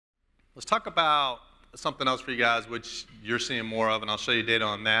Let's talk about something else for you guys, which you're seeing more of, and I'll show you data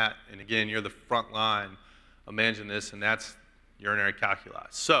on that. And again, you're the front line of managing this, and that's urinary calculi.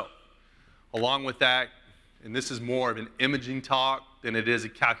 So, along with that, and this is more of an imaging talk than it is a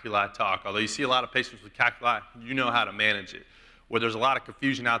calculi talk. Although you see a lot of patients with calculi, you know how to manage it. Where there's a lot of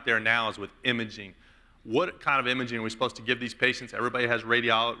confusion out there now is with imaging. What kind of imaging are we supposed to give these patients? Everybody has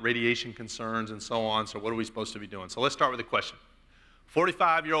radiation concerns and so on, so what are we supposed to be doing? So let's start with a question.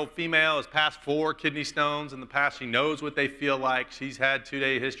 45-year-old female has passed 4 kidney stones in the past. She knows what they feel like. She's had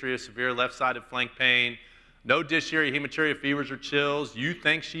 2-day history of severe left-sided flank pain, no dysuria, hematuria, fevers, or chills. You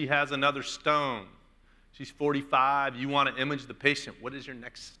think she has another stone. She's 45. You want to image the patient. What is your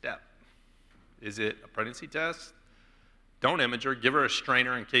next step? Is it a pregnancy test? Don't image her. Give her a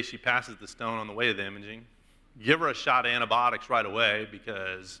strainer in case she passes the stone on the way to the imaging. Give her a shot of antibiotics right away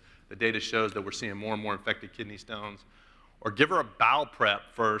because the data shows that we're seeing more and more infected kidney stones. Or give her a bowel prep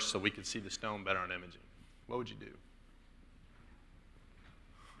first so we can see the stone better on imaging. What would you do?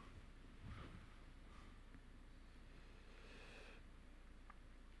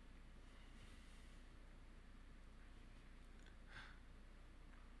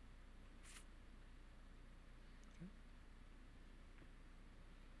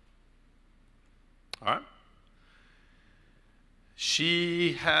 All right.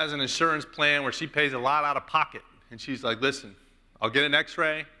 She has an insurance plan where she pays a lot out of pocket. And she's like, listen, I'll get an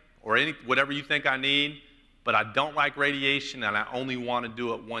x-ray or whatever you think I need, but I don't like radiation and I only want to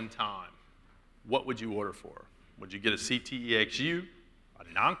do it one time. What would you order for her? Would you get a CT-EXU,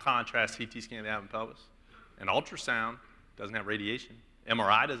 a non-contrast CT scan of the abdomen and pelvis, an ultrasound, doesn't have radiation,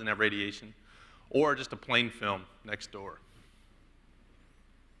 MRI doesn't have radiation, or just a plain film next door?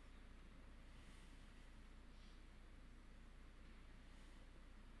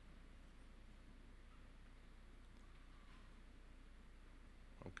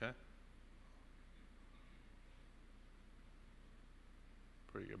 Okay.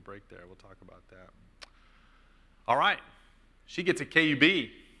 Pretty good break there. We'll talk about that. All right. She gets a KUB.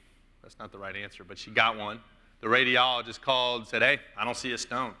 That's not the right answer, but she got one. The radiologist called and said, hey, I don't see a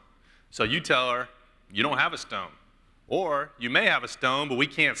stone. So you tell her, you don't have a stone. Or you may have a stone, but we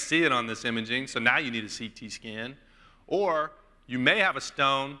can't see it on this imaging, so now you need a CT scan. Or you may have a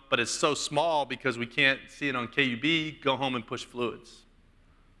stone, but it's so small because we can't see it on KUB, go home and push fluids.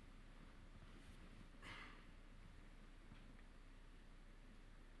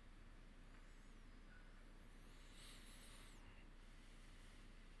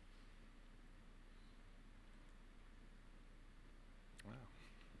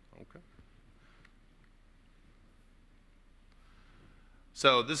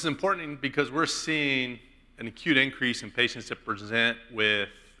 So this is important because we're seeing an acute increase in patients that present with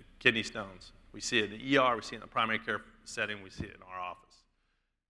kidney stones. We see it in the ER, we see it in the primary care setting, we see it in our office.